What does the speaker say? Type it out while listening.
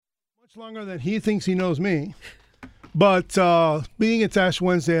Much longer than he thinks he knows me. But being it's Ash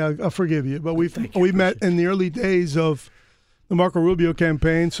Wednesday, I'll forgive you. But we met in the early days of the Marco Rubio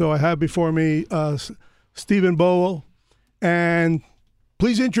campaign. So I have before me Esteban Bovo. And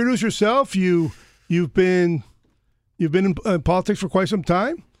please introduce yourself. You've been in politics for quite some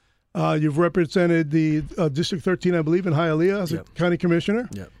time. You've represented the District 13, I believe, in Hialeah as a county commissioner.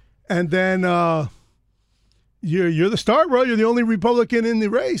 Yep. And then you're the star, bro. You're the only Republican in the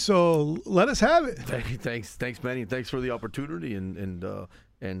race, so let us have it. Thanks, Manny. Thanks for the opportunity,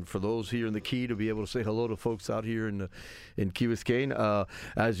 and for those here in the Key to be able to say hello to folks out here in Key Biscayne.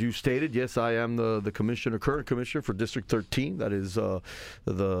 As you stated, yes, I am the current commissioner for District 13. That is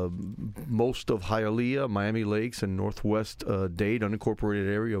the most of Hialeah, Miami Lakes, and Northwest Dade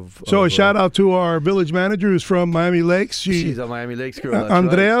unincorporated area of. So a shout out to our village manager who's from Miami Lakes. She's a Miami Lakes girl. That's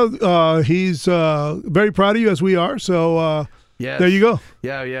Andrea, right. He's very proud of you, as we are. So. Yes. There you go.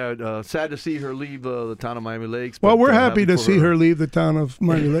 Yeah. Sad to see her leave the town of Miami Lakes. Well, we're happy to see her leave the town of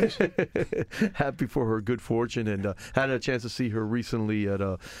Miami Lakes. Happy for her good fortune, and had a chance to see her recently at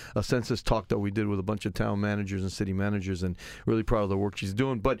a census talk that we did with a bunch of town managers and city managers, and really proud of the work she's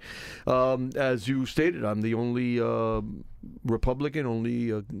doing. But as you stated, I'm the only Republican,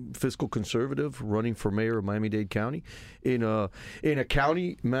 only fiscal conservative running for mayor of Miami-Dade County in a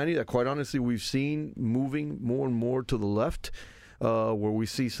county, Manny, that quite honestly we've seen moving more and more to the left, where we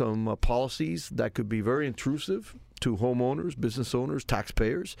see some policies that could be very intrusive to homeowners, business owners,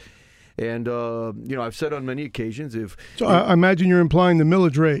 taxpayers. And, I've said on many occasions I imagine you're implying the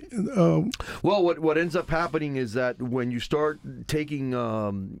millage rate. Well, what ends up happening is that when you start turning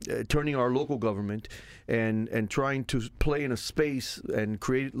our local government and trying to play in a space and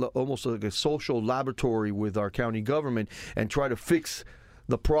create almost like a social laboratory with our county government and try to fix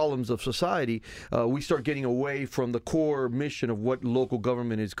the problems of society, we start getting away from the core mission of what local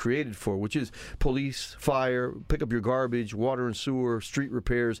government is created for, which is police, fire, pick up your garbage, water and sewer, street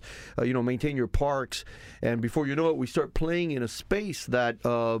repairs, maintain your parks. And before you know it, we start playing in a space that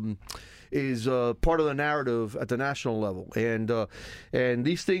is part of the narrative at the national level, and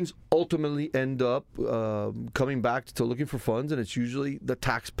these things ultimately end up coming back to looking for funds, and it's usually the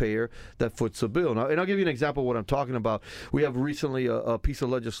taxpayer that foots the bill. Now, and I'll give you an example of what I'm talking about. We have recently a piece of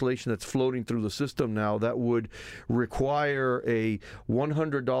legislation that's floating through the system now that would require a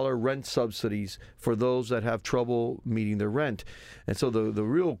 $100 rent subsidies for those that have trouble meeting their rent. And so the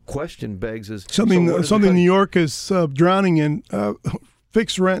real question begs is something New York is drowning in.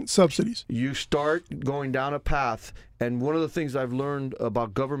 Fixed rent subsidies. You start going down a path, and one of the things I've learned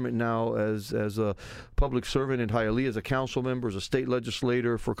about government now as a public servant in Hialeah, as a council member, as a state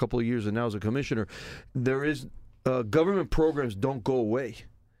legislator for a couple of years, and now as a commissioner, there is government programs don't go away.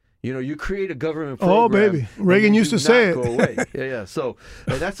 You create a government program. Oh, baby. Reagan used to say it. Go away. Yeah. So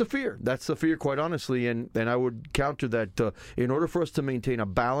that's a fear. That's a fear, quite honestly. And I would counter that in order for us to maintain a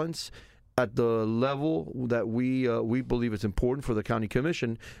balance at the level that we believe is important for the county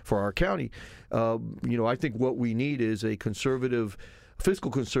commission, for our county, I think what we need is a fiscal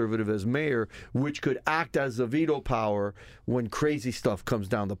conservative as mayor, which could act as a veto power when crazy stuff comes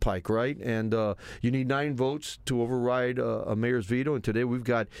down the pike, right? And you need 9 votes to override a mayor's veto, and today we've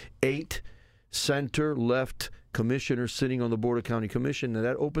got 8 center-left commissioners sitting on the Board of County Commission, and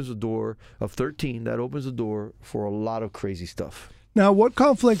that opens the door of 13. That opens the door for a lot of crazy stuff. Now, what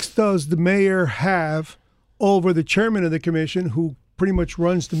conflicts does the mayor have over the chairman of the commission, who pretty much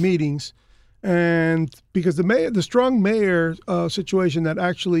runs the meetings? And because the strong mayor situation that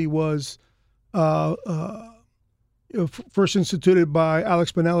actually was first instituted by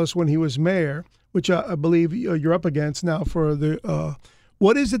Alex Pinellas when he was mayor, which I believe you're up against now for the.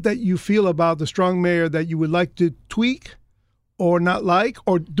 What is it that you feel about the strong mayor that you would like to tweak, or not like,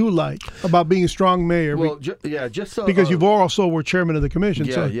 or do like about being a strong mayor? Well, because you've also were chairman of the commission.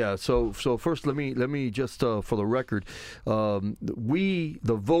 So first, let me just for the record, we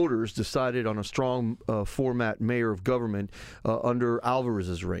the voters decided on a strong format mayor of government under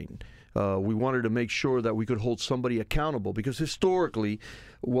Alvarez's reign. We wanted to make sure that we could hold somebody accountable, because historically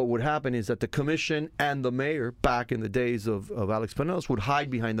what would happen is that the commission and the mayor back in the days of Alex Pinellas would hide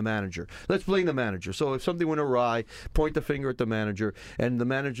behind the manager. Let's blame the manager. So if something went awry, point the finger at the manager, and the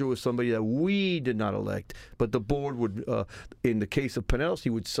manager was somebody that we did not elect, but the board would, in the case of Pinellas, he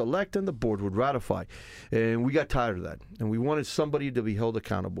would select and the board would ratify. And we got tired of that, and we wanted somebody to be held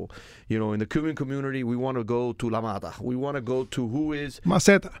accountable. In the Cuban community, we want to go to La Mata. We want to go to who is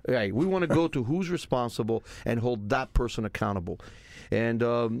Maceta. Right. We want to go to who's responsible and hold that person accountable. And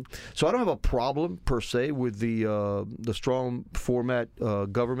so I don't have a problem per se with the strong format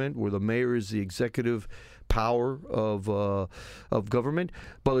government where the mayor is the executive power of government.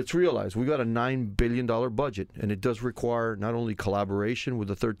 But let's realize we got a $9 billion budget, and it does require not only collaboration with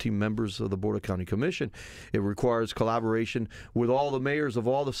the 13 members of the Board of County Commission, it requires collaboration with all the mayors of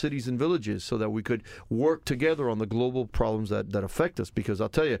all the cities and villages so that we could work together on the global problems that affect us. Because I'll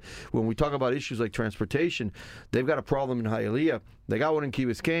tell you, when we talk about issues like transportation, they've got a problem in Hialeah. They got one in Key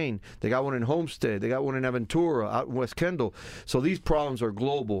Biscayne. They got one in Homestead. They got one in Aventura, out in West Kendall. So these problems are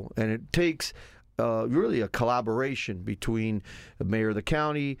global, and it takes really a collaboration between the mayor of the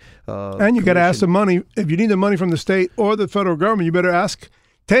county. And you got to ask the money. If you need the money from the state or the federal government, you better ask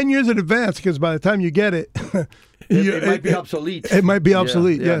 10 years in advance, because by the time you get it, it might be obsolete. It might be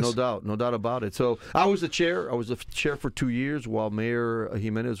obsolete, yes. No doubt about it. So I was the chair. I was the chair for 2 years while Mayor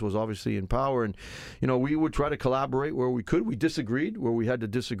Jimenez was obviously in power. And, we would try to collaborate where we could. We disagreed where we had to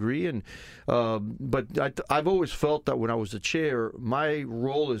disagree. And but I've always felt that when I was the chair, my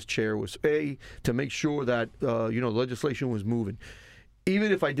role as chair was, to make sure that, legislation was moving.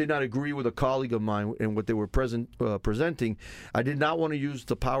 Even if I did not agree with a colleague of mine and what they were presenting, I did not want to use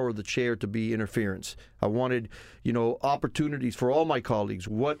the power of the chair to be interference. I wanted, opportunities for all my colleagues,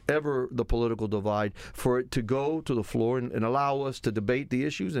 whatever the political divide, for it to go to the floor and allow us to debate the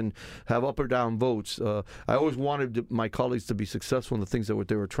issues and have up or down votes. I always wanted my colleagues to be successful in the things that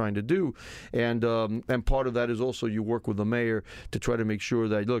they were trying to do, and part of that is also you work with the mayor to try to make sure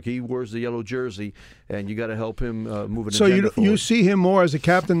that, look, he wears the yellow jersey, and you got to help him move an agenda forward. So you see him more as a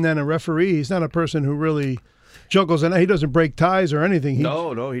captain than a referee. He's not a person who really juggles, and he doesn't break ties or anything.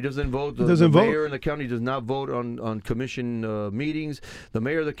 No, he doesn't vote. The mayor in the county does not vote on commission meetings. The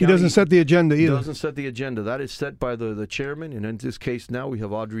mayor of the county... He doesn't set the agenda either. Doesn't set the agenda. That is set by the chairman, and in this case now we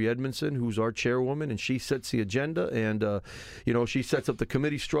have Audrey Edmondson, who's our chairwoman, and she sets the agenda, and she sets up the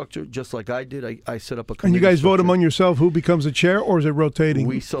committee structure just like I did. I set up a committee And you guys structure. vote among yourself who becomes the chair, or is it rotating?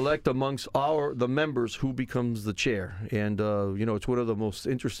 We select amongst the members who becomes the chair, and it's one of the most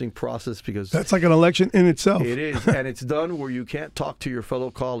interesting process because... That's like an election in itself. It is, and it's done where you can't talk to your fellow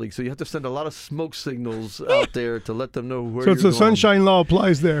colleagues, so you have to send a lot of smoke signals out there to let them know where you're going. So it's the Sunshine Law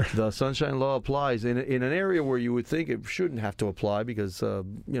applies there. The Sunshine Law applies in an area where you would think it shouldn't have to apply because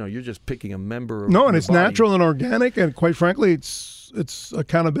you're just picking a member. No, and it's natural and organic, and quite frankly, it's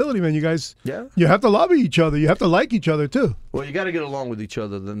accountability, man. You guys, you have to lobby each other. You have to like each other too. Well, you got to get along with each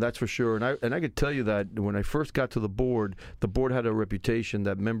other, then that's for sure. And I could tell you that when I first got to the board had a reputation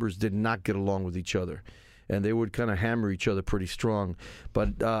that members did not get along with each other, and they would kind of hammer each other pretty strong.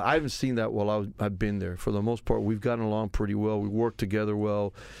 But I haven't seen that while I've been there. For the most part, we've gotten along pretty well. We work together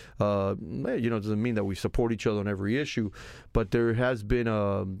well. It doesn't mean that we support each other on every issue, but there has been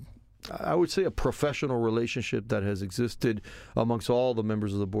I would say a professional relationship that has existed amongst all the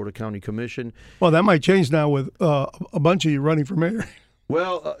members of the Board of County Commission. Well, that might change now with a bunch of you running for mayor.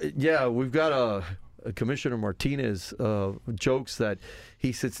 Well, we've got Commissioner Martinez jokes that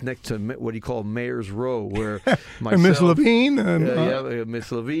he sits next to what he called Mayor's Row, where myself, and Miss Levine,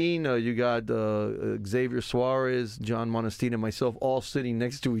 Miss Levine, you got Xavier Suarez, John Monestine, and myself all sitting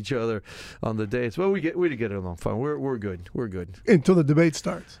next to each other on the days. Well, we get along fine. We're good. We're good until the debate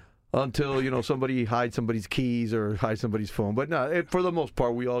starts. Until somebody hides somebody's keys or hides somebody's phone, but no, for the most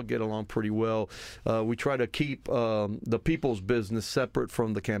part we all get along pretty well. We try to keep the people's business separate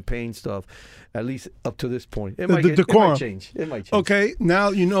from the campaign stuff, at least up to this point. It might change. It might change. Okay, now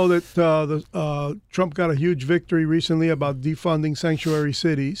you know that Trump got a huge victory recently about defunding sanctuary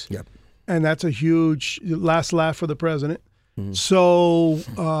cities. Yep. And that's a huge last laugh for the president. Mm-hmm. So,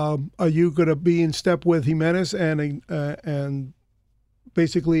 are you going to be in step with Jimenez and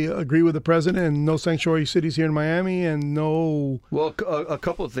basically agree with the president and no sanctuary cities here in Miami and no... Well, a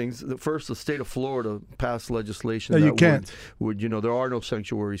couple of things. First, the state of Florida passed legislation that you can't. There are no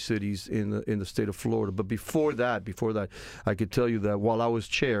sanctuary cities in the state of Florida. But before that, I could tell you that while I was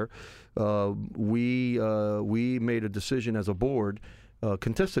chair, we made a decision as a board,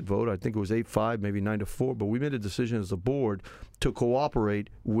 contested vote. I think it was 8-5, maybe 9-4. But we made a decision as a board to cooperate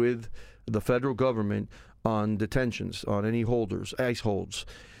with the federal government on detentions, on any holders, ICE holds.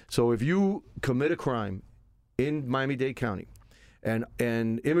 So if you commit a crime in Miami-Dade County and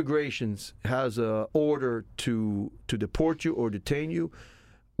immigrations has an order to deport you or detain you,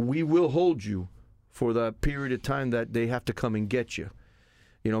 we will hold you for the period of time that they have to come and get you.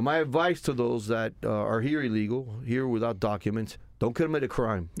 My advice to those that are here illegal, here without documents, don't commit a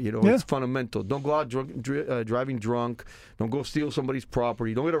crime. It's fundamental. Don't go out driving drunk. Don't go steal somebody's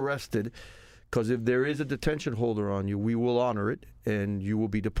property. Don't get arrested. Because if there is a detention holder on you, we will honor it, and you will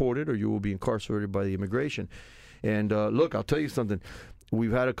be deported or you will be incarcerated by the immigration. And look, I'll tell you something.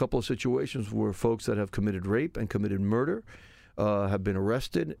 We've had a couple of situations where folks that have committed rape and committed murder, have been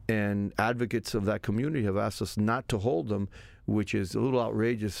arrested, and advocates of that community have asked us not to hold them, which is a little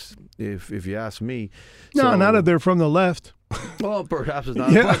outrageous if you ask me. No, not if they're from the left. Well, perhaps it's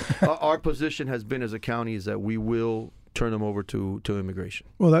not. Yeah. But our position has been as a county is that we will turn them over to immigration.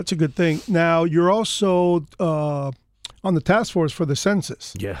 Well, that's a good thing. Now, you're also on the task force for the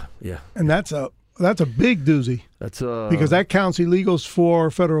census. Yeah. And that's a big doozy. That's because that counts illegals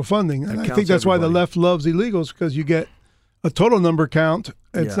for federal funding. And I think that's why the left loves illegals, because you get a total number count.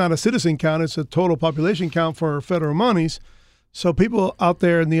 It's not a citizen count. It's a total population count for federal monies. So people out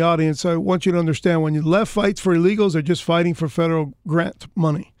there in the audience, I want you to understand, when the left fights for illegals, they're just fighting for federal grant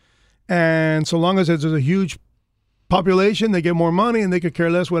money. And so long as there's a huge population, they get more money, and they could care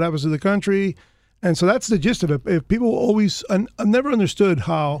less what happens to the country. And so that's the gist of it. If people always, I've never understood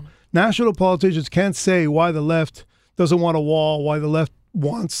how national politicians can't say why the left doesn't want a wall, why the left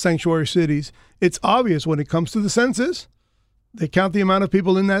wants sanctuary cities. It's obvious when it comes to the census. They count the amount of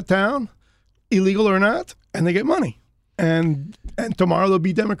people in that town, illegal or not, and they get money. And tomorrow there'll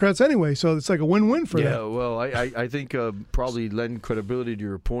be Democrats anyway, so it's like a win-win for them. Yeah, well, I think probably lend credibility to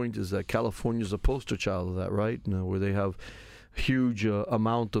your point is that California's a poster child of that, right? Where they have huge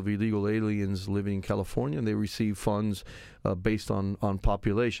amount of illegal aliens living in California, and they receive funds based on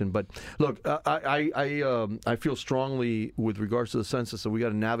population. But look, I feel strongly with regards to the census that we got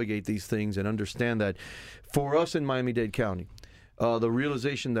to navigate these things and understand that for us in Miami-Dade County, the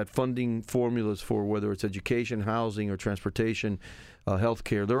realization that funding formulas for whether it's education, housing, or transportation,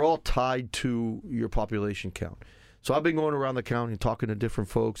 healthcare, they're all tied to your population count. So I've been going around the county and talking to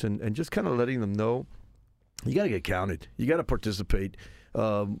different folks and just kind of letting them know, you got to get counted. You got to participate.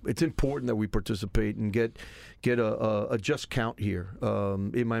 It's important that we participate and get a just count here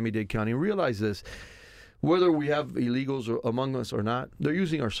in Miami-Dade County. And realize this, whether we have illegals among us or not, they're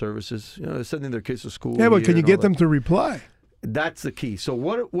using our services. They're sending their kids to school. Yeah, but can you get them to reply? That's the key. So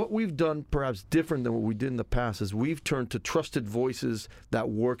what we've done perhaps different than what we did in the past is we've turned to trusted voices that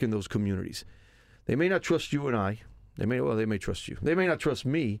work in those communities. They may not trust you and I. They may trust you. They may not trust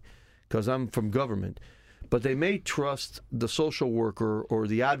me because I'm from government. But they may trust the social worker or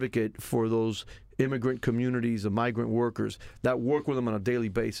the advocate for those immigrant communities of migrant workers that work with them on a daily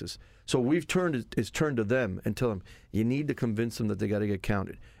basis. So we've turned to them and tell them, you need to convince them that they got to get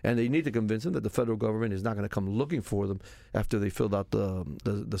counted. And they need to convince them that the federal government is not going to come looking for them after they filled out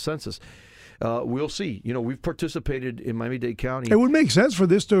the census. We'll see. We've participated in Miami-Dade County. It would make sense for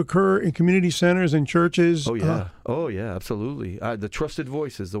this to occur in community centers and churches. Oh, yeah, absolutely. The trusted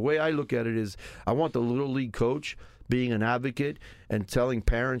voices. The way I look at it is I want the Little League coach being an advocate and telling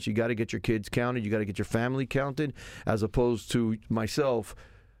parents you got to get your kids counted, you got to get your family counted, as opposed to myself,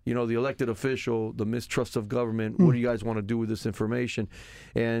 the elected official, the mistrust of government. What do you guys want to do with this information?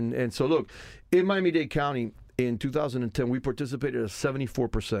 And so, look, in Miami-Dade County in 2010, we participated at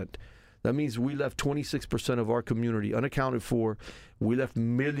 74%. That means we left 26% of our community unaccounted for. We left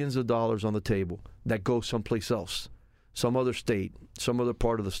millions of dollars on the table that go someplace else, some other state, some other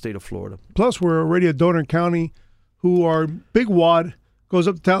part of the state of Florida. Plus, we're already a donor county who are big wad, goes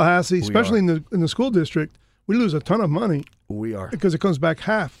up to Tallahassee, especially in the school district. We lose a ton of money. We are. Because it comes back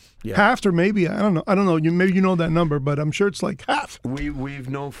half. Yeah. Half, or maybe, I don't know. Maybe you know that number, but I'm sure it's like half. We've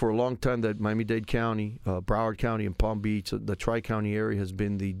known for a long time that Miami-Dade County, Broward County, and Palm Beach, the Tri-County area, has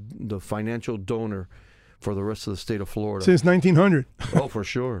been the financial donor for the rest of the state of Florida. Since 1900. Oh, for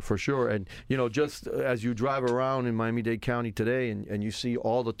sure. And, just as you drive around in Miami-Dade County today and you see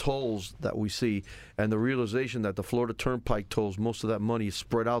all the tolls that we see and the realization that the Florida Turnpike tolls, most of that money is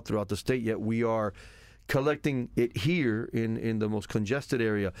spread out throughout the state, yet we are collecting it here in the most congested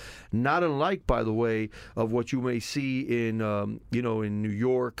area, not unlike, by the way, of what you may see in in New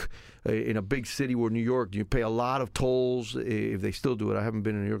York, in a big city where New York, you pay a lot of tolls if they still do it. I haven't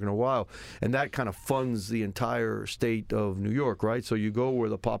been in New York in a while, and that kind of funds the entire state of New York, right? So you go where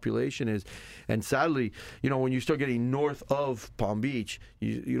the population is, and sadly, when you start getting north of Palm Beach,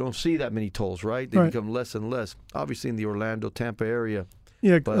 you don't see that many tolls, right? They become less and less. Obviously, in the Orlando, Tampa area.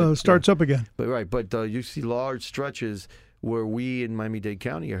 Yeah, starts up again. But you see large stretches where we in Miami-Dade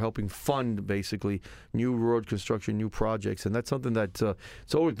County are helping fund basically new road construction, new projects, and that's something that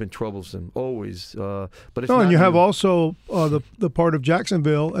it's always been troublesome, always. But it's not and you new. have also the part of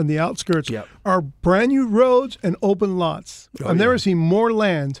Jacksonville and the outskirts are brand new roads and open lots. I've never seen more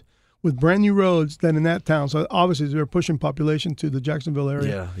land with brand new roads than in that town. So obviously they're pushing population to the Jacksonville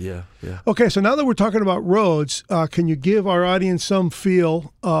area. Yeah. Okay, so now that we're talking about roads, can you give our audience some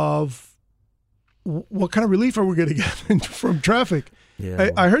feel of what kind of relief are we going to get from traffic?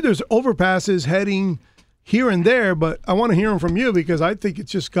 Yeah. I heard there's overpasses heading here and there, but I want to hear them from you because I think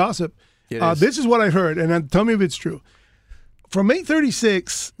it's just gossip. This is what I heard, and tell me if it's true. from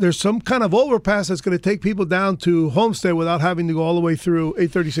 836, there's some kind of overpass that's going to take people down to Homestead without having to go all the way through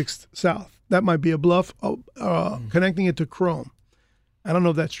 836 South. That might be a bluff, connecting it to Chrome. I don't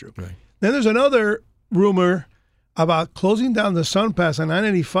know if that's true. Right. Then there's another rumor about closing down the Sun Pass on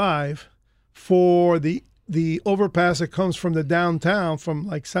 985 for the overpass that comes from the downtown, from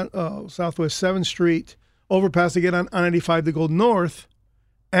like Southwest 7th Street, overpass to get on 985 to go north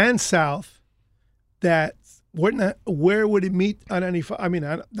and south. That where would it meet on 95? I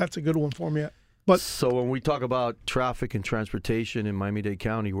mean, that's a good one for me. But so when we talk about traffic and transportation in Miami-Dade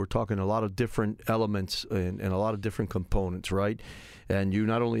County, we're talking a lot of different elements and a lot of different components, right? And you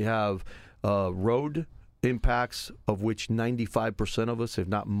not only have road impacts, of which 95% of us, if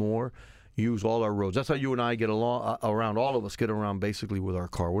not more, use all our roads. That's how you and I get along around. All of us get around basically with our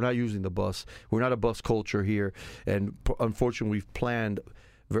car. We're not using the bus. We're not a bus culture here. And unfortunately, we've planned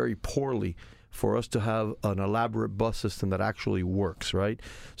very poorly for us to have an elaborate bus system that actually works, right?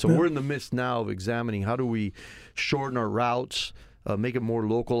 So we're in the midst now of examining how do we shorten our routes, make it more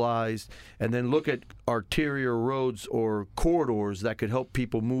localized, and then look at arterial roads or corridors that could help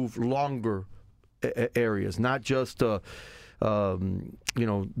people move longer areas, not just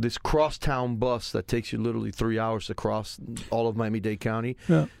this crosstown bus that takes you literally 3 hours to cross all of Miami-Dade County.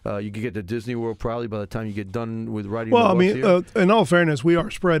 Yeah. You could get to Disney World probably by the time you get done with riding the bus here. In all fairness, we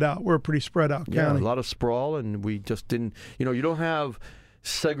are spread out. We're a pretty spread out county. Yeah, a lot of sprawl, and we just didn't, you don't have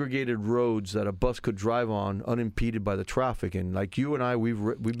segregated roads that a bus could drive on unimpeded by the traffic. And like you and I, we've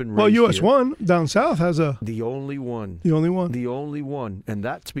been raised US here. 1 down south has the only one. The only one. The only one. And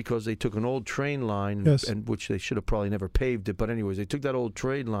that's because they took an old train line, and which they should have probably never paved it. But anyways, they took that old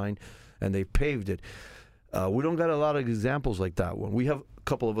train line and they paved it. We don't got a lot of examples like that one. We have a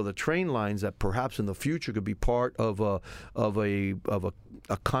couple of other train lines that perhaps in the future could be part of a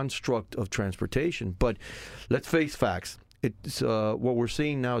construct of transportation. But let's face facts. It's what we're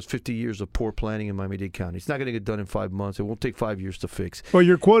seeing now is 50 years of poor planning in Miami-Dade County. It's not going to get done in 5 months. It won't take 5 years to fix. Well,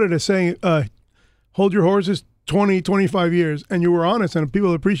 you're quoted as saying, hold your horses 20, 25 years, and you were honest, and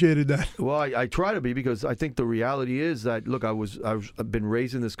people appreciated that. Well, I try to be, because I think the reality is that, look, I've been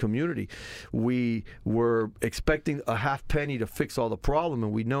raised in this community. We were expecting a half penny to fix all the problem,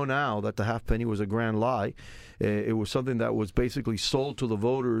 and we know now that the half penny was a grand lie. It was something that was basically sold to the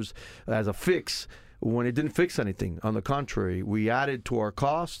voters as a fix, when it didn't fix anything. On the contrary, we added to our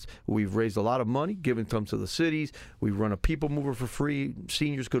costs. We've raised a lot of money, given some to the cities. We've run a people mover for free.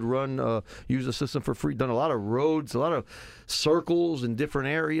 Seniors could use the system for free. Done a lot of roads, a lot of circles in different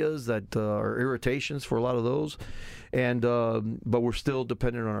areas that are irritations for a lot of those. And but we're still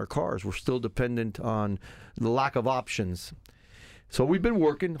dependent on our cars. We're still dependent on the lack of options. So we've been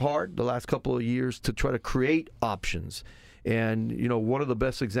working hard the last couple of years to try to create options. And, one of the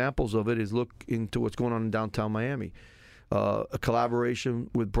best examples of it is look into what's going on in downtown Miami. A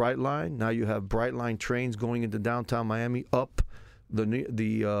collaboration with Brightline. Now you have Brightline trains going into downtown Miami up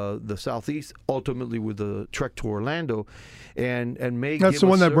the southeast, ultimately with the trek to Orlando, and may that's give the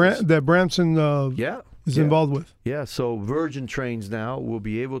one service. that Branson is involved with. Yeah, so Virgin Trains now will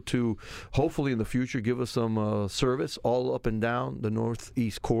be able to, hopefully in the future, give us some service all up and down the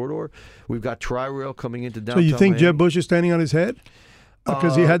northeast corridor. We've got Tri-Rail coming into downtown. So you think Miami. Jeb Bush is standing on his head?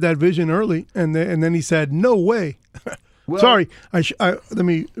 Because he had that vision early, and then he said, no way. Well, sorry, let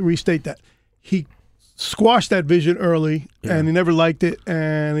me restate that. He squashed that vision early, and he never liked it,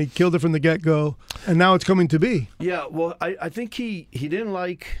 and he killed it from the get-go, and now it's coming to be. Yeah, well, I think he didn't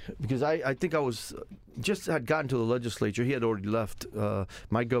like, because I think I was just had gotten to the legislature. He had already left.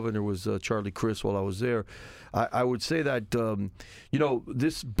 My governor was Charlie Crist while I was there. I would say that,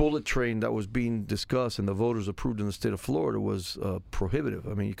 this bullet train that was being discussed and the voters approved in the state of Florida was prohibitive.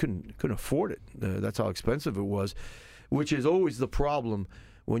 I mean, you couldn't afford it. That's how expensive it was, which is always the problem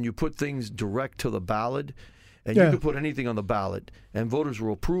when you put things direct to the ballot. And you can put anything on the ballot, and voters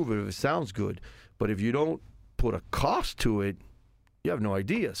will approve it if it sounds good. But if you don't put a cost to it, you have no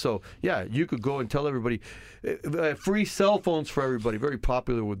idea. So, you could go and tell everybody, free cell phones for everybody. Very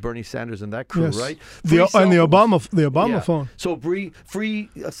popular with Bernie Sanders and that crew, right? The Obama phone. So free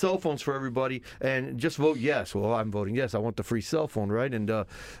cell phones for everybody, and just vote yes. Well, I'm voting yes. I want the free cell phone, right? And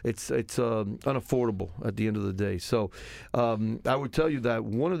it's unaffordable at the end of the day. So I would tell you that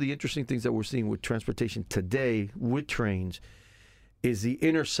one of the interesting things that we're seeing with transportation today with trains is the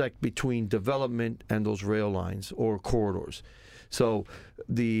intersect between development and those rail lines or corridors. So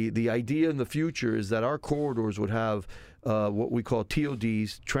the idea in the future is that our corridors would have what we call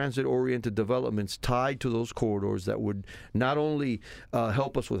TODs, transit-oriented developments, tied to those corridors that would not only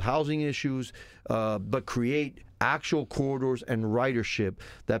help us with housing issues, but create actual corridors and ridership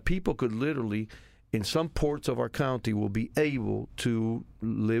that people could literally, in some ports of our county will be able to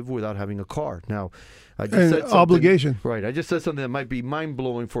live without having a car. Now, I just said something, obligation. Right. I just said something that might be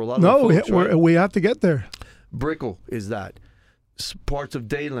mind-blowing for a lot of folks. No, we have to get there. Brickell is that. Parts of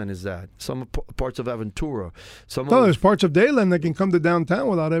Dayland is that. Some parts of Aventura. There's parts of Dayland that can come to downtown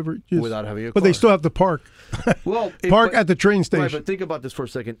without having a car. But they still have to park. Well, park at the train station. Right, but think about this for a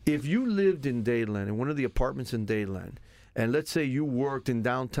second. If you lived in Dayland, in one of the apartments in Dayland, and let's say you worked in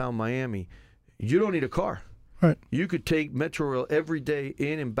downtown Miami, you don't need a car. Right. You could take Metro Rail every day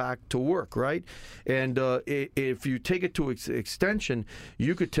in and back to work, right? And if you take it to its extension,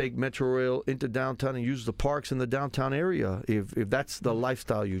 you could take Metro Rail into downtown and use the parks in the downtown area if that's the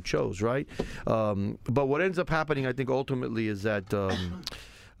lifestyle you chose, right? But what ends up happening, I think, ultimately is that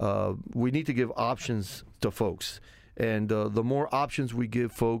we need to give options to folks. And the more options we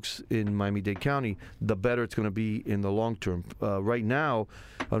give folks in Miami-Dade County, the better it's going to be in the long term. Right now,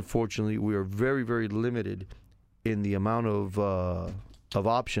 unfortunately, we are very, very limited in the amount of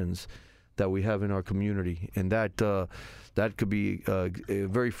options that we have in our community, and that could be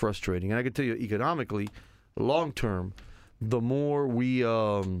very frustrating. And I can tell you, economically, long term, the more we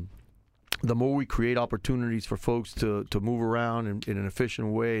create opportunities for folks to move around in an efficient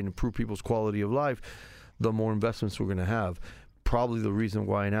way and improve people's quality of life, the more investments we're going to have. Probably the reason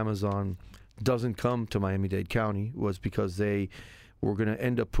why an Amazon doesn't come to Miami-Dade County was because they were going to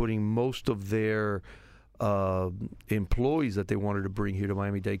end up putting most of their employees that they wanted to bring here to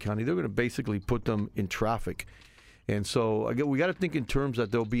Miami-Dade County, they're going to basically put them in traffic. And so again, we got to think in terms that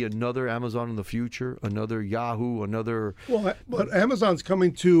there'll be another Amazon in the future, another Yahoo, another. Well, but Amazon's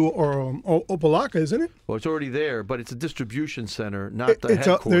coming to Opelika, isn't it? Well, it's already there, but it's a distribution center, not the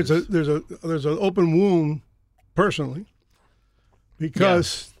headquarters. There's an open wound, personally,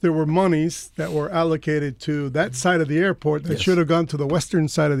 because there were monies that were allocated to that side of the airport that should have gone to the western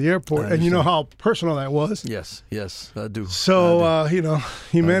side of the airport. And you know how personal that was. Yes, I do. So,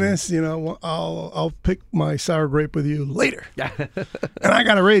 Jimenez, I'll pick my sour grape with you later. And I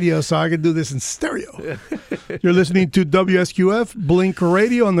got a radio, so I can do this in stereo. You're listening to WSQF, Blink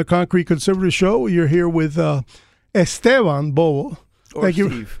Radio on the Concrete Conservative Show. You're here with Esteban Bovo.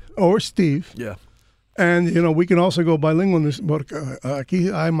 Or Steve. Yeah. And, we can also go bilingual porque aquí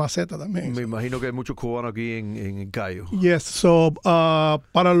hay maceta también. Me imagino que hay muchos cubanos aquí en Cayo. Yes, so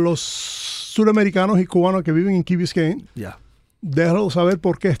para los suramericanos y cubanos que viven en Key Biscayne, déjalo saber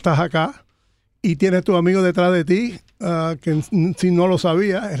por qué estás acá. Y tienes tu amigo detrás de ti, que si no lo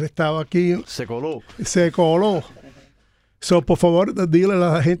sabía, él estaba aquí. Se coló. So, por favor, dile a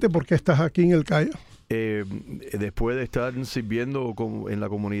la gente por qué estás aquí en el Cayo. Después de estar sirviendo en la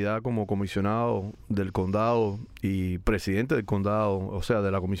comunidad como comisionado del condado y presidente del condado, o sea,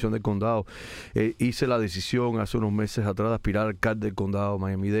 de la comisión del condado, hice la decisión hace unos meses atrás de aspirar al alcalde del condado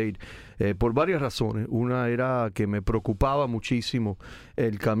Miami-Dade por varias razones. Una era que me preocupaba muchísimo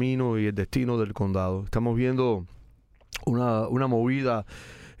el camino y el destino del condado. Estamos viendo una movida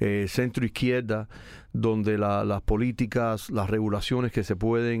centro-izquierda, donde las políticas, las regulaciones que se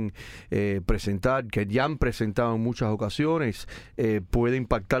pueden presentar, que ya han presentado en muchas ocasiones, puede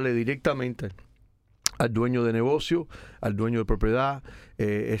impactarle directamente al dueño de negocio, al dueño de propiedad,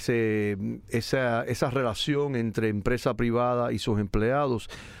 esa relación entre empresa privada y sus empleados,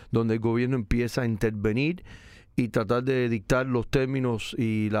 donde el gobierno empieza a intervenir y tratar de dictar los términos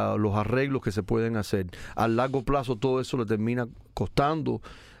y los arreglos que se pueden hacer. A largo plazo todo eso le termina costando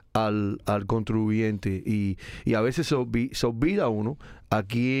al contribuyente y a veces se olvida uno a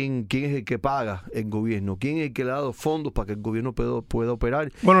quién es el que paga el gobierno, quién es el que le ha dado fondos para que el gobierno pueda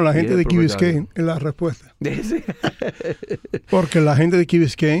operar. Bueno, la gente de Key Biscayne es la respuesta. Porque la gente de Key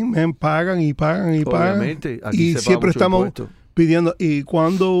Biscayne pagan y obviamente, aquí y siempre estamos pidiendo, ¿y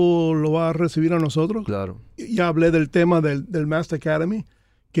cuándo lo va a recibir a nosotros? Claro. Ya hablé del tema del Master Academy,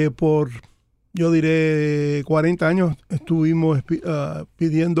 que por, yo diré, 40 años estuvimos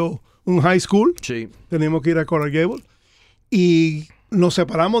pidiendo un high school. Sí. Teníamos que ir a Coral Gables. Y nos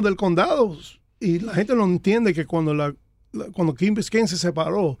separamos del condado. Y la gente no entiende que cuando Key Biscayne se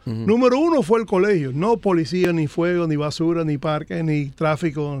separó, número uno fue el colegio. No policía, ni fuego, ni basura, ni parque, ni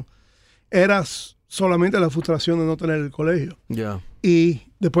tráfico. Era solamente la frustración de no tener el colegio. Y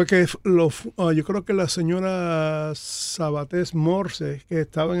después que yo creo que la señora Sabatés Morse, que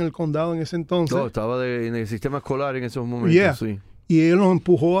estaba en el condado en ese entonces. No, estaba en el sistema escolar en esos momentos, sí. Y él nos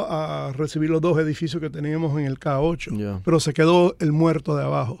empujó a recibir los dos edificios que teníamos en el K8. Pero se quedó el muerto de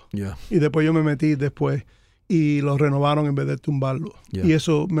abajo. Y después yo me metí después y lo renovaron en vez de tumbarlo. Y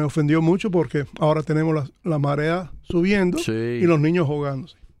eso me ofendió mucho porque ahora tenemos la marea subiendo y los niños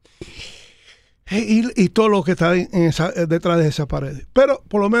jugándose. Y todo lo que está detrás de esa pared. Pero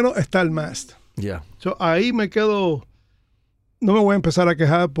por lo menos está el MAST. Ya. So, ahí me quedo. No me voy a empezar a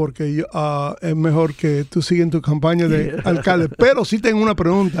quejar porque es mejor que tú sigas en tu campaña de alcalde. Pero sí tengo una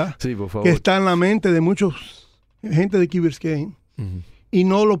pregunta Sí, por favor. que está en la mente de mucha gente de Key Biscayne. Y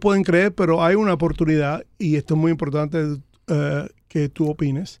no lo pueden creer, pero hay una oportunidad y esto es muy importante que tú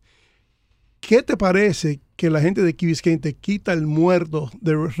opines. ¿Qué te parece que la gente de Key Biscayne te quita el muerto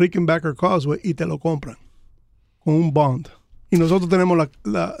de Rickenbacker Causeway y te lo compran con un bond? Y nosotros tenemos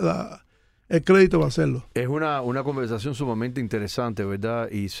el crédito para hacerlo. Es una conversación sumamente interesante, ¿verdad?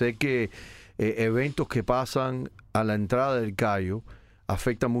 Y sé que eventos que pasan a la entrada del Cayo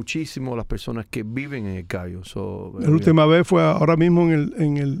afectan muchísimo a las personas que viven en el Cayo. La última vez fue ahora mismo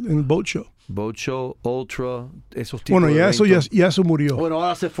en el Boat Show. Boat Show, Ultra, esos tipos Bueno, de eventos. ya eso murió. Bueno,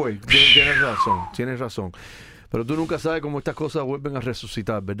 ahora se fue. Tienes razón. Pero tú nunca sabes cómo estas cosas vuelven a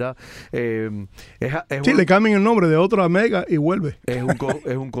resucitar, ¿verdad? Sí, le cambian el nombre de otra mega y vuelve. Es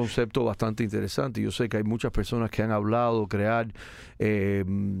un concepto bastante interesante. Yo sé que hay muchas personas que han hablado, crear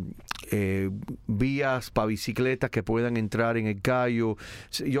vías para bicicletas que puedan entrar en el Cayo.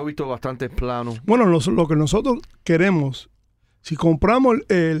 Yo he visto bastantes planos. Bueno, lo que nosotros queremos, si compramos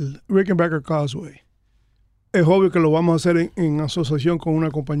el Rickenbacker Causeway, es obvio que lo vamos a hacer en asociación con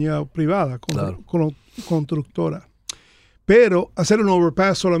una compañía privada, con constructora. Pero hacer un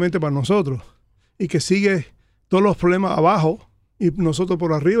overpass solamente para nosotros y que sigue todos los problemas abajo y nosotros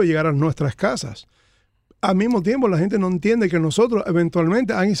por arriba llegar a nuestras casas. Al mismo tiempo, la gente no entiende que nosotros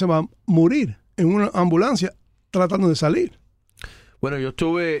eventualmente alguien se va a morir en una ambulancia tratando de salir. Bueno, yo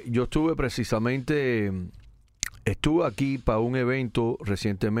estuve precisamente... Estuve aquí para un evento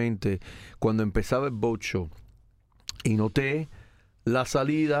recientemente cuando empezaba el Boat Show y noté la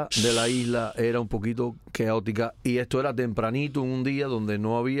salida de la isla era un poquito caótica y esto era tempranito en un día donde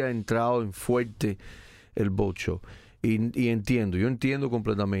no había entrado en fuerte el Boat Show. Y yo entiendo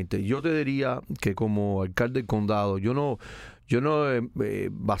completamente. Yo te diría que como alcalde del condado, yo no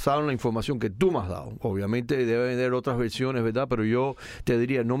basado en la información que tú me has dado, obviamente debe haber otras versiones, ¿verdad? Pero yo te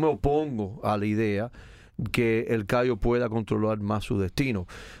diría, no me opongo a la idea que el Cayo pueda controlar más su destino.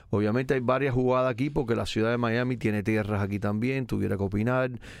 Obviamente hay varias jugadas aquí porque la ciudad de Miami tiene tierras aquí también, tuviera que opinar,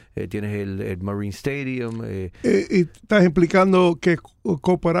 tienes el Marine Stadium. ¿Y estás implicando que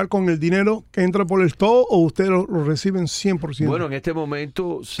cooperar con el dinero que entra por el toll o ustedes lo reciben 100%? Bueno, en este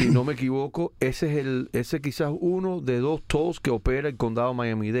momento, si no me equivoco, ese quizás uno de 2 tolls que opera el condado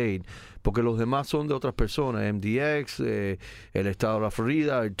Miami-Dade, porque los demás son de otras personas, MDX, el estado de la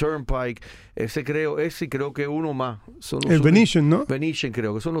Florida, el Turnpike, ese creo que uno más. Son los el Venetian, ¿no? Venetian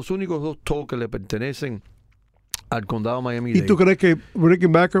creo que son los únicos 2 tolls que le pertenecen al condado Miami-Dade. ¿Y tú crees que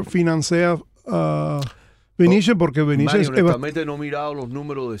Rickenbacker financia Venetian? Porque Venetian honestamente no he mirado los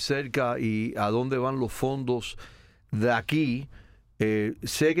números de cerca y a dónde van los fondos de aquí.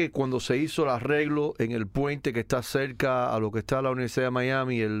 Sé que cuando se hizo el arreglo en el puente que está cerca a lo que está la Universidad de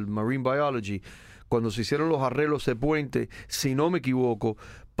Miami, el Marine Biology, cuando se hicieron los arreglos de puente, si no me equivoco,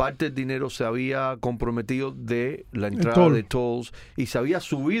 parte del dinero se había comprometido de la entrada de tolls y se había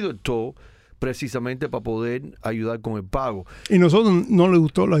subido el toll precisamente para poder ayudar con el pago. Y nosotros no le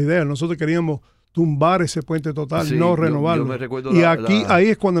gustó la idea, nosotros queríamos tumbar ese puente total, sí, no renovarlo. Yo me recuerdo y ahí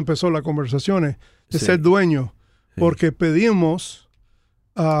es cuando empezó las conversaciones de ser dueño, porque pedimos...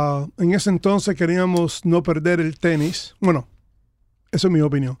 en ese entonces queríamos no perder el tenis. Bueno, eso es mi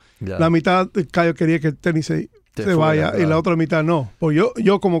opinión. Ya. La mitad del Cayo quería que el tenis se vaya, claro, y la otra mitad no. Pues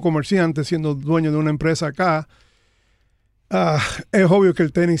yo como comerciante, siendo dueño de una empresa acá, es obvio que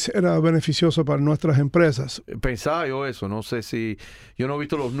el tenis era beneficioso para nuestras empresas. Pensaba yo eso, no sé si... Yo no he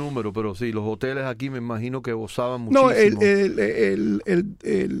visto los números, pero sí, los hoteles aquí me imagino que gozaban muchísimo.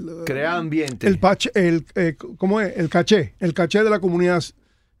 No, crea ambiente. ¿Cómo es? El caché de la comunidad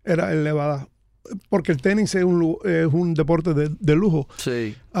era elevada, porque el tenis es un deporte de lujo.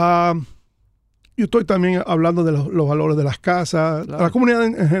 Sí. Yo estoy también hablando de los valores de las casas, claro, la comunidad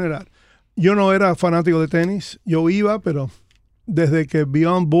en general. Yo no era fanático de tenis, yo iba, pero desde que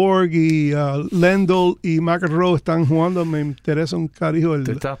Beyond Borg y Lendl y McEnroe están jugando, me interesa un carijo.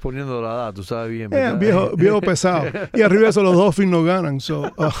 Te estás poniendo la edad, tú sabes bien. Viejo pesado. Y arriba de eso los Dolphins no ganan,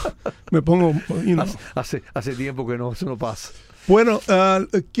 me pongo, Hace tiempo que eso no pasa. Bueno,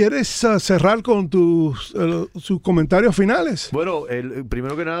 ¿quieres cerrar con sus comentarios finales? Bueno,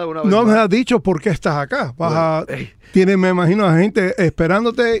 primero que nada, una vez no más. me has dicho por qué estás acá. Tienes, me imagino, a gente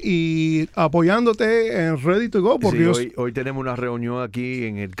esperándote y apoyándote en Ready to Go. Porque sí, hoy tenemos una reunión aquí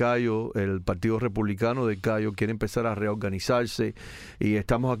en el Cayo. El Partido Republicano del Cayo quiere empezar a reorganizarse y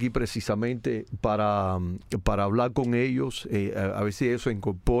estamos aquí precisamente para hablar con ellos, a ver si ellos se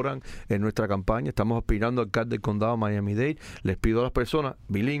incorporan en nuestra campaña. Estamos aspirando al alcalde del condado Miami-Dade. Les pido a las personas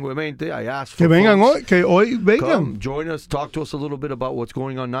bilingüemente, I ask que for vengan folks, hoy, que hoy vengan. come, join us, talk to us a little bit about what's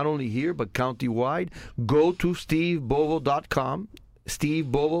going on, not only here, but countywide. Go to stevebovo.com,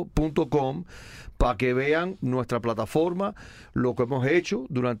 stevebovo.com, para que vean nuestra plataforma, lo que hemos hecho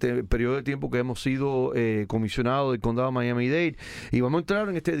durante el periodo de tiempo que hemos sido comisionados del condado de Miami-Dade. Y vamos a entrar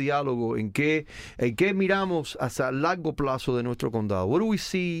en este diálogo en qué miramos hacia largo plazo de nuestro condado. What do we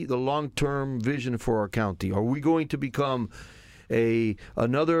see the long-term vision for our county? Are we going to become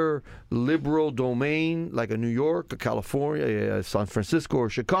another liberal domain like a New York, a California, a San Francisco, or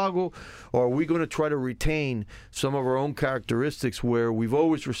Chicago? Or are we going to try to retain some of our own characteristics where we've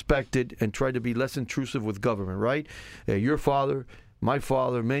always respected and tried to be less intrusive with government, right? Your father, my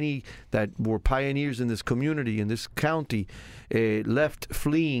father, many that were pioneers in this community, in this county, left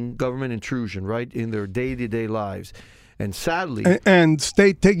fleeing government intrusion, right, in their day-to-day lives. And sadly, and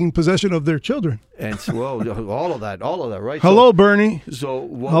state taking possession of their children. And well, all of that, right? Hello, Bernie. So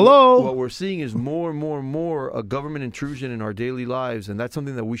what we're seeing is more and more a government intrusion in our daily lives, and that's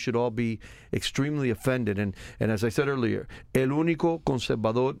something that we should all be extremely offended. And as I said earlier, el único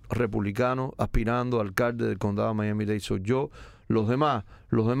conservador republicano aspirando a alcalde del condado de Miami-Dade soy yo. Los demás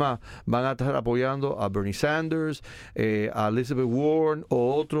van a estar apoyando a Bernie Sanders, a Elizabeth Warren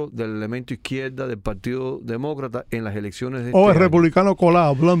o otro del elemento izquierda del Partido Demócrata en las elecciones de este el año. republicano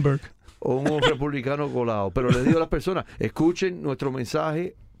colado, Bloomberg. O un republicano colado. Pero les digo a las personas, escuchen nuestro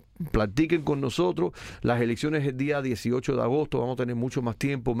mensaje, platiquen con nosotros. Las elecciones el día 18 de agosto, vamos a tener mucho más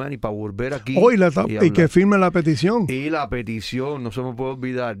tiempo, Manny, para volver aquí. Y que firmen la petición. Y la petición, no se me puede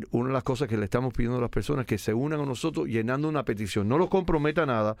olvidar, una de las cosas que le estamos pidiendo a las personas que se unan a nosotros llenando una petición. No los comprometa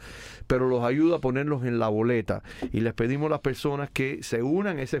nada, pero los ayuda a ponerlos en la boleta. Y les pedimos a las personas que se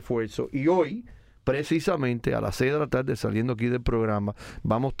unan a ese esfuerzo. Y hoy, precisamente a las 6 de la tarde, saliendo aquí del programa,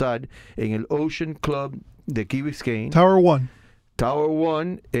 vamos a estar en el Ocean Club de Key Biscayne. Tower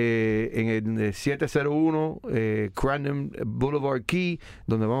One, en el 701 Crandon Boulevard Key,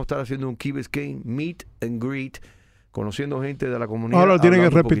 donde vamos a estar haciendo un Key Biscayne Meet and Greet, conociendo gente de la comunidad. Ahora tienen que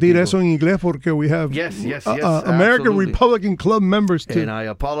repetir eso en inglés porque we have American Republican Club members too. And I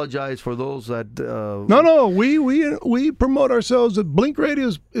apologize for those that... No, we promote ourselves. Blink Radio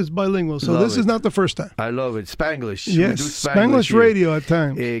is bilingual, so this is not the first time. I love it. Spanglish. Yes, Spanglish radio at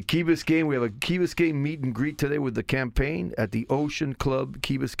times. Key Biscayne, we have a Key Biscayne meet and greet today with the campaign at the Ocean Club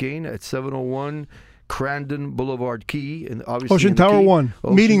Key Biscayne at 701 Crandon Boulevard Key. And obviously Ocean Tower 1,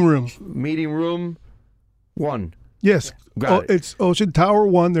 meeting room. Meeting room 1. Yes, it's Ocean Tower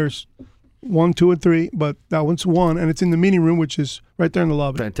 1. There's 1, 2, and 3, but that one's 1, and it's in the meeting room, which is right there in the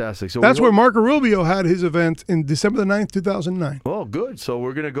lobby. Fantastic. So that's where Marco Rubio had his event in December the 9th, 2009. Oh, good. So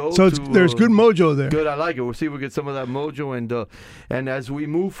we're going to go. So there's good mojo there. Good. I like it. We'll see if we get some of that mojo. And as we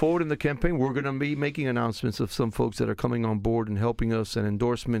move forward in the campaign, we're going to be making announcements of some folks that are coming on board and helping us and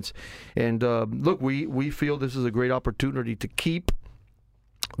endorsements. And look, we feel this is a great opportunity to keep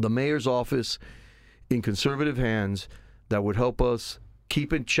the mayor's office in conservative hands that would help us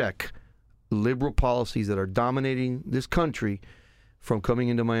keep in check liberal policies that are dominating this country from coming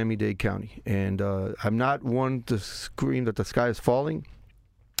into Miami-Dade County. And I'm not one to scream that the sky is falling,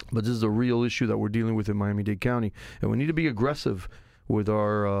 but this is a real issue that we're dealing with in Miami-Dade County. And we need to be aggressive with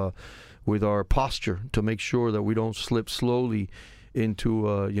our posture to make sure that we don't slip slowly into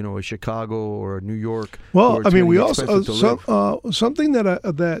a Chicago or a New York. Well, I mean, we also something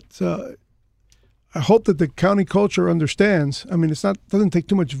that I hope that the county culture understands. I mean, doesn't take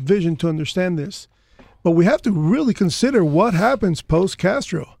too much vision to understand this, but we have to really consider what happens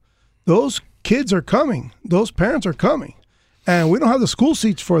post-Castro. Those kids are coming. Those parents are coming. And we don't have the school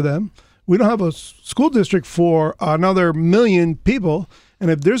seats for them. We don't have a school district for another 1 million people. And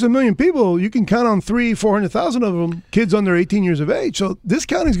if there's 1 million people, you can count on 400,000 of them kids under 18 years of age. So this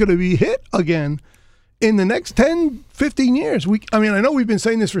county is going to be hit again in the next 10, 15 years. I know we've been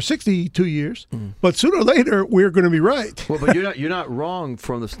saying this for 62 years, but sooner or later we're going to be right. Well, but you're not wrong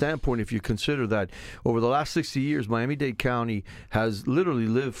from the standpoint if you consider that over the last 60 years, Miami-Dade County has literally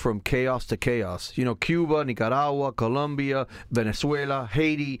lived from chaos to chaos. Cuba, Nicaragua, Colombia, Venezuela,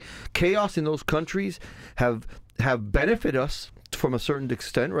 Haiti. Chaos in those countries have benefited us from a certain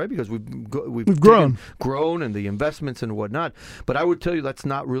extent, right? Because we've grown and the investments and whatnot. But I would tell you that's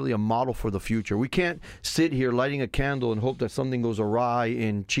not really a model for the future. We can't sit here lighting a candle and hope that something goes awry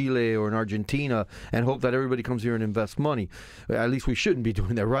in Chile or in Argentina and hope that everybody comes here and invests money. At least we shouldn't be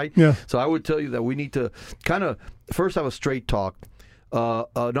doing that, right? Yeah. So I would tell you that we need to kind of first have a straight talk,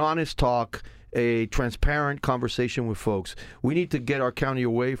 an honest talk, a transparent conversation with folks. We need to get our county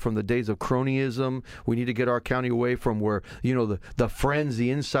away from the days of cronyism. We need to get our county away from where, the friends,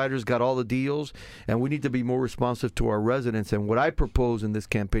 the insiders got all the deals, and we need to be more responsive to our residents. And what I propose in this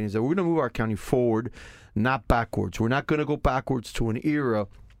campaign is that we're going to move our county forward, not backwards. We're not going to go backwards to an era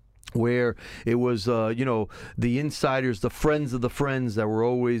where it was, the insiders, the friends of the friends that were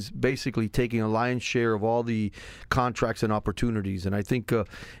always basically taking a lion's share of all the contracts and opportunities. And I think,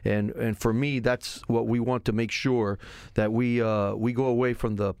 and for me, that's what we want to make sure, that we go away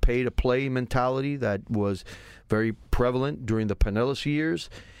from the pay-to-play mentality that was very prevalent during the Pinellas years.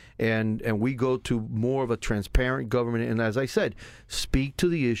 And we go to more of a transparent government. And as I said, speak to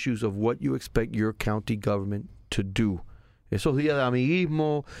the issues of what you expect your county government to do. Esos días de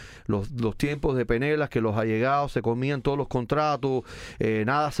amiguismo, los tiempos de Penelas, que los allegados se comían todos los contratos,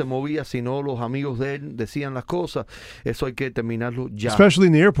 nada se movía si no los amigos de él decían las cosas. Eso hay que terminarlo ya. Especially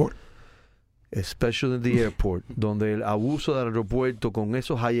in the airport. Especially in the airport, donde el abuso del aeropuerto con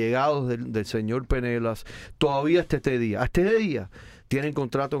esos allegados del señor Penelas, todavía hasta este día, tienen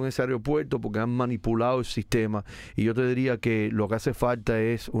contratos en ese aeropuerto porque han manipulado el sistema. Y yo te diría que lo que hace falta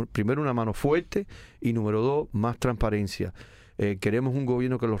es, primero, una mano fuerte y, número dos, más transparencia. Queremos un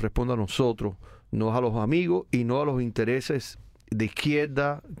gobierno que los responda a nosotros, no a los amigos y no a los intereses de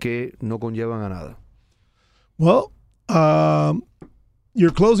izquierda que no conllevan a nada. Well,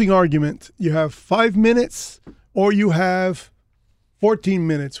 your closing argument, you have 5 minutes or you have 14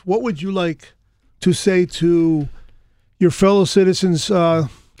 minutes. What would you like to say to your fellow citizens?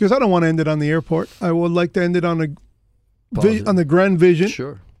 Because I don't want to end it on the airport. I would like to end it on the grand vision.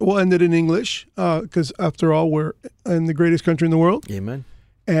 Sure. We'll end it in English because, after all, we're in the greatest country in the world. Amen.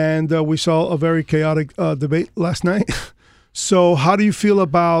 And we saw a very chaotic debate last night. So how do you feel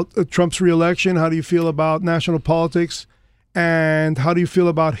about Trump's reelection? How do you feel about national politics? And how do you feel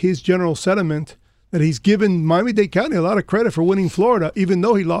about his general sentiment that he's given Miami-Dade County a lot of credit for winning Florida, even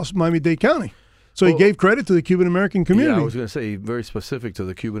though he lost Miami-Dade County? So he gave credit to the Cuban-American community. Yeah, I was going to say very specific to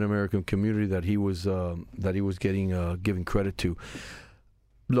the Cuban-American community that he was getting giving credit to.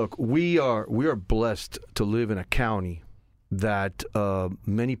 Look, we are blessed to live in a county that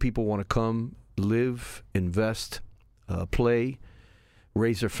many people want to come, live, invest, play,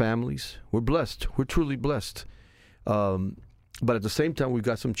 raise their families. We're blessed. We're truly blessed. But at the same time, we've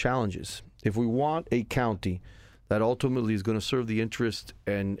got some challenges. If we want a county that ultimately is going to serve the interest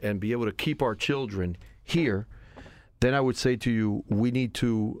and be able to keep our children here, then I would say to you, we need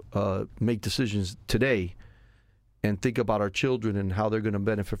to make decisions today and think about our children and how they're going to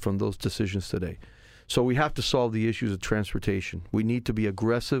benefit from those decisions today. So we have to solve the issues of transportation. We need to be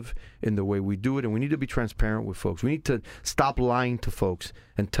aggressive in the way we do it, and we need to be transparent with folks. We need to stop lying to folks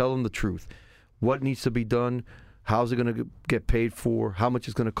and tell them the truth. What needs to be done? How's it going to get paid for? How much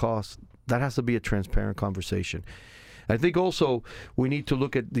it's going to cost? That has to be a transparent conversation. I think also we need to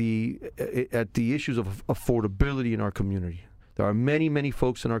look at the issues of affordability in our community. There are many, many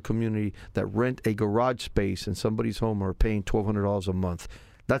folks in our community that rent a garage space in somebody's home or are paying $1,200 a month.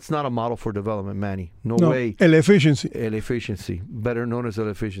 That's not a model for development, Manny. No way. El efficiency. El efficiency, better known as el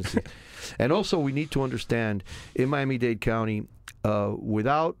efficiency. And also we need to understand, in Miami-Dade County,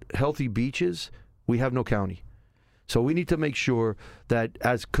 without healthy beaches, we have no county. So we need to make sure that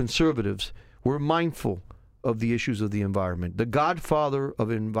as conservatives, we're mindful of the issues of the environment. The godfather of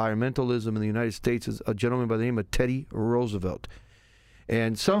environmentalism in the United States is a gentleman by the name of Teddy Roosevelt.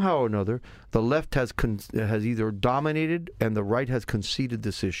 And somehow or another, the left has either dominated and the right has conceded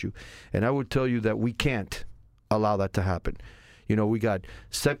this issue. And I would tell you that we can't allow that to happen. You know, we got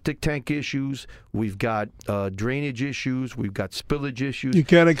septic tank issues, we've got drainage issues, we've got spillage issues. You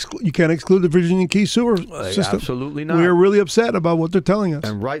can't exclude the Virginia Key sewer system. Absolutely not. We are really upset about what they're telling us.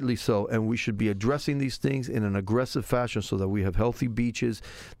 And rightly so. And we should be addressing these things in an aggressive fashion so that we have healthy beaches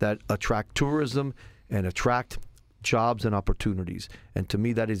that attract tourism and attract jobs and opportunities. And to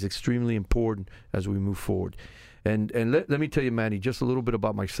me, that is extremely important as we move forward. And let me tell you, Manny, just a little bit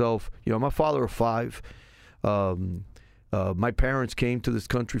about myself. You know, I'm a father of 5. My parents came to this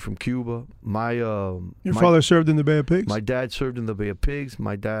country from Cuba. Your father served in the Bay of Pigs? My dad served in the Bay of Pigs.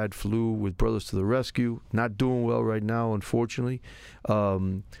 My dad flew with Brothers to the Rescue. Not doing well right now, unfortunately.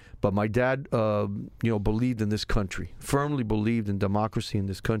 But my dad, believed in this country, firmly believed in democracy in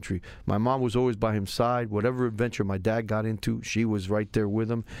this country. My mom was always by his side. Whatever adventure my dad got into, she was right there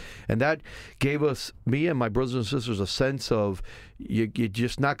with him. And that gave us, me and my brothers and sisters, a sense of you're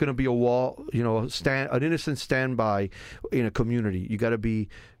just not going to be a wall, an innocent standby in a community. You got to be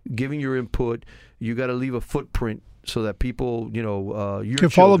giving your input. You got to leave a footprint so that people, your can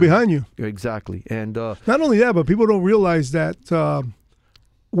follow behind you. Exactly. And not only that, but people don't realize that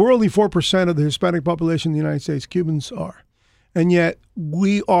we're only 4% of the Hispanic population in the United States. Cubans are. And yet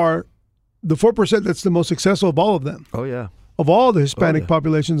we are the 4% that's the most successful of all of them. Oh, yeah. Of all the Hispanic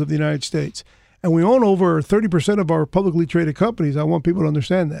populations of the United States. And we own over 30% of our publicly traded companies. I want people to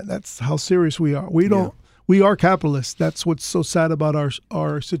understand that. That's how serious we are. We are capitalists. That's what's so sad about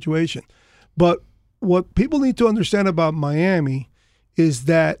our situation. But what people need to understand about Miami is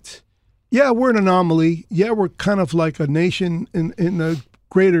that, yeah, we're an anomaly. Yeah, we're kind of like a nation in a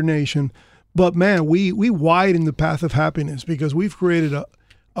greater nation. But, man, we widen the path of happiness because we've created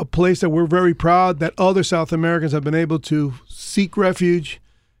a place that we're very proud that other South Americans have been able to seek refuge,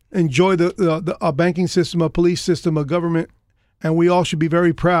 enjoy a banking system, a police system, a government, and we all should be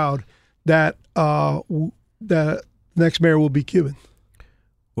very proud that the next mayor will be Cuban.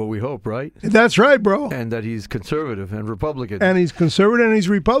 Well, we hope, right? That's right, bro. And that he's conservative and Republican. And he's conservative and he's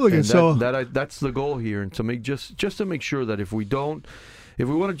Republican. And that's the goal here, and to make just to make sure that if we want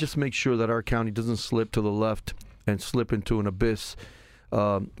to just make sure that our county doesn't slip to the left and slip into an abyss,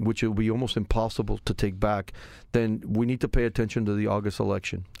 which will be almost impossible to take back, then we need to pay attention to the August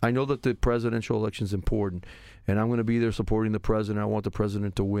election. I know that the presidential election is important, and I'm going to be there supporting the president. I want the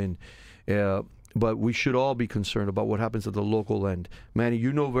president to win. But we should all be concerned about what happens at the local end. Manny,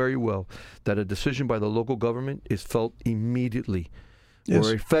 you know very well that a decision by the local government is felt immediately. Yes.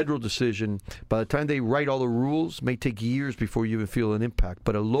 Or a federal decision, by the time they write all the rules, may take years before you even feel an impact.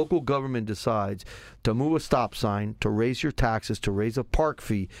 But a local government decides to move a stop sign, to raise your taxes, to raise a park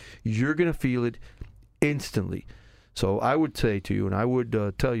fee, you're going to feel it instantly. So I would say to you, and I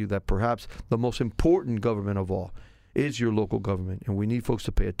would tell you that perhaps the most important government of all is your local government. And we need folks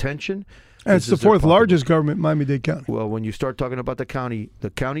to pay attention. And it's the fourth largest government in Miami-Dade County. Well, when you start talking about the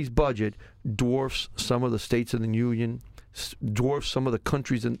county's budget dwarfs some of the states in the union, dwarfs some of the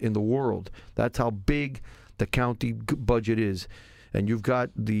countries in the world. That's how big the county budget is. And you've got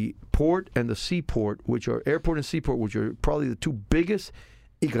the port and the seaport, which are airport and seaport, which are probably the two biggest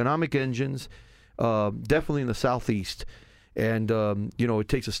economic engines, definitely in the southeast. And, it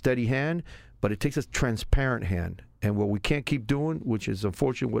takes a steady hand, but it takes a transparent hand. And what we can't keep doing, which is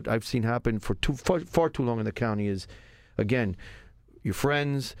unfortunate, what I've seen happen for far too long in the county is, again, your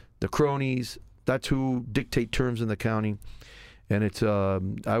friends, the cronies, that's who dictate terms in the county. And it's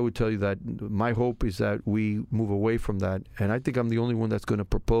I would tell you that my hope is that we move away from that. And I think I'm the only one that's going to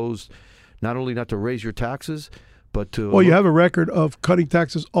propose not only not to raise your taxes, but to... Well, you have a record of cutting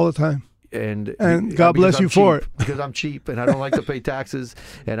taxes all the time. And God bless you for it. Because I'm cheap and I don't like to pay taxes.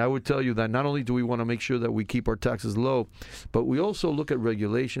 And I would tell you that not only do we want to make sure that we keep our taxes low, but we also look at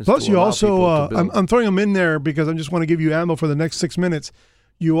regulations. Plus, you also, I'm throwing them in there because I just want to give you ammo for the next 6 minutes.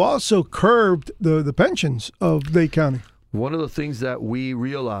 You also curbed the pensions of Dade County. One of the things that we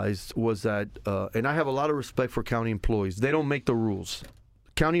realized was that, and I have a lot of respect for county employees, they don't make the rules.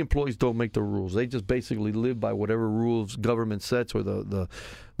 County employees don't make the rules. They just basically live by whatever rules government sets or the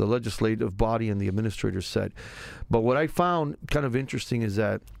legislative body and the administrators set. But what I found kind of interesting is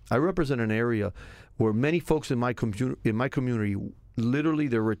that I represent an area where many folks in my community, literally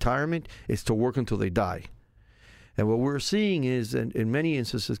their retirement is to work until they die. And what we're seeing is, in many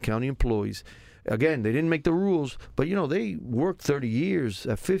instances, county employees, again, they didn't make the rules, but, they worked 30 years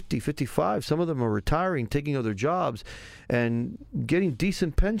at 50, 55. Some of them are retiring, taking other jobs, and getting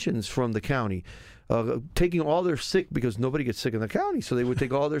decent pensions from the county, taking all their sick, because nobody gets sick in the county, so they would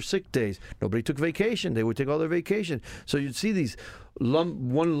take all their sick days. Nobody took vacation. They would take all their vacation. So you'd see these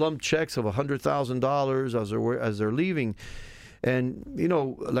lump checks of $100,000 as they're leaving. And,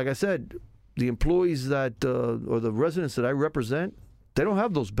 like I said, the employees that, or the residents that I represent, they don't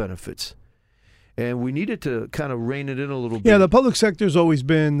have those benefits. And we needed to kind of rein it in a little bit. Yeah, the public sector's always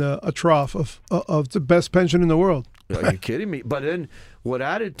been a trough of the best pension in the world. Are you kidding me? But then what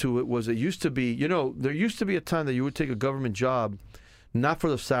added to it was it used to be, there used to be a time that you would take a government job, not for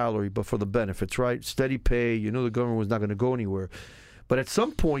the salary, but for the benefits, right? Steady pay, the government was not going to go anywhere. But at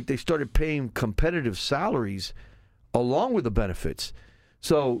some point, they started paying competitive salaries along with the benefits.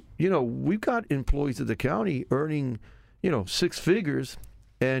 So, we've got employees at the county earning, 6 figures,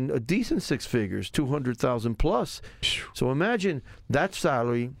 and a decent 6 figures, 200,000 plus. So imagine that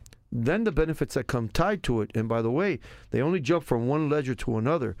salary, then the benefits that come tied to it. And by the way, they only jump from one ledger to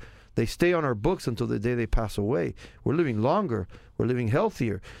another. They stay on our books until the day they pass away. We're living longer. We're living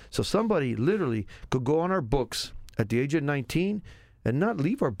healthier. So somebody literally could go on our books at the age of 19 and not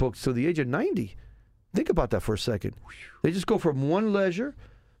leave our books till the age of 90. Think about that for a second. They just go from one ledger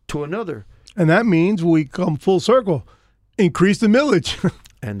to another. And that means we come full circle. Increase the millage.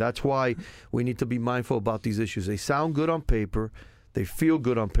 And that's why we need to be mindful about these issues. They sound good on paper. They feel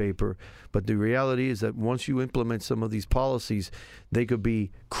good on paper, but the reality is that once you implement some of these policies, they could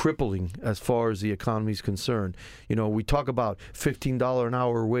be crippling as far as the economy is concerned. You know, we talk about $15 an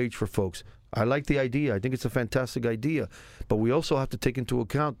hour wage for folks. I like the idea. I think it's a fantastic idea. But we also have to take into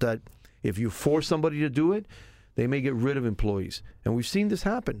account that if you force somebody to do it, they may get rid of employees. And we've seen this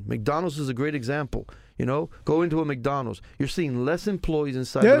happen. McDonald's is a great example. You know, go into a McDonald's. You're seeing less employees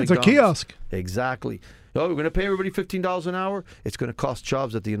inside the McDonald's. Yeah, it's a kiosk. Exactly. Oh, we're going to pay everybody $15 an hour. It's going to cost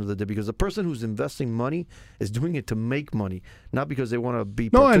jobs at the end of the day because the person who's investing money is doing it to make money, not because they want to be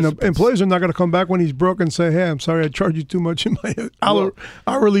participants. And the employees are not going to come back when he's broke and say, hey, I'm sorry, I charged you too much in my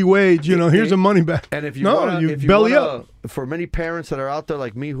hourly wage. You know, here's the money back. And if you belly up. For many parents that are out there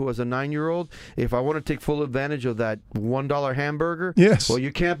like me who has a 9-year-old, if I want to take full advantage of that $1 hamburger, yes. Well,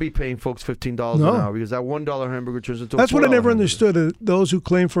 you can't be paying folks $15 an hour because that $1 hamburger turns into That's a $4 what I never hamburger. understood. Those who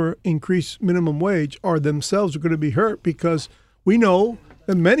claim for increased minimum wage are themselves going to be hurt because we know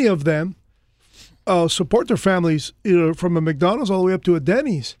that many of them support their families from a McDonald's all the way up to a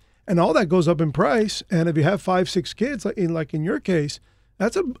Denny's, and all that goes up in price. And if you have 5-6 kids, like in your case,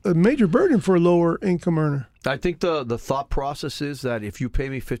 that's a major burden for a lower income earner. I think the thought process is that if you pay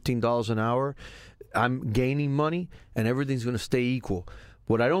me $15 an hour, I'm gaining money and everything's going to stay equal.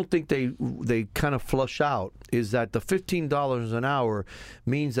 What I don't think they kind of flush out is that the $15 an hour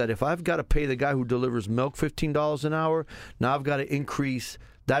means that if I've got to pay the guy who delivers milk $15 an hour, now I've got to increase.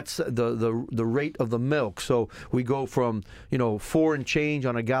 That's the rate of the milk. So we go from 4 and change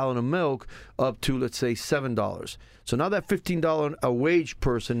on a gallon of milk up to, let's say, $7. So now that $15 a wage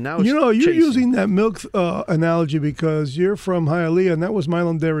person now is you're chasing. using that milk analogy because you're from Hialeah, and that was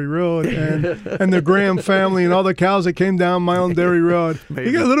Milan Dairy Road, and the Graham family and all the cows that came down Milan Dairy Road.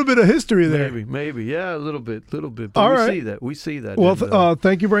 You got a little bit of history there. Maybe, yeah, a little bit. But all we right. We see that. Well,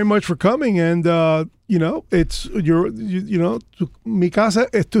 thank you very much for coming, and it's mi casa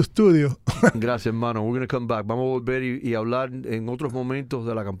es tu estudio. Gracias, hermano. We're going to come back. Vamos a volver y hablar en otros momentos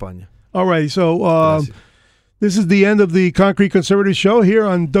de la campaña. All right, so this is the end of the Concrete Conservative Show here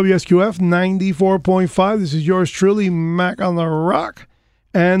on WSQF 94.5. This is yours truly, Mac on the Rock,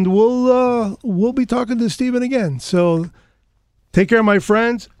 and we'll be talking to Esteban again. So take care, my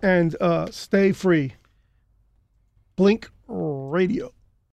friends, and stay free. Blink Radio.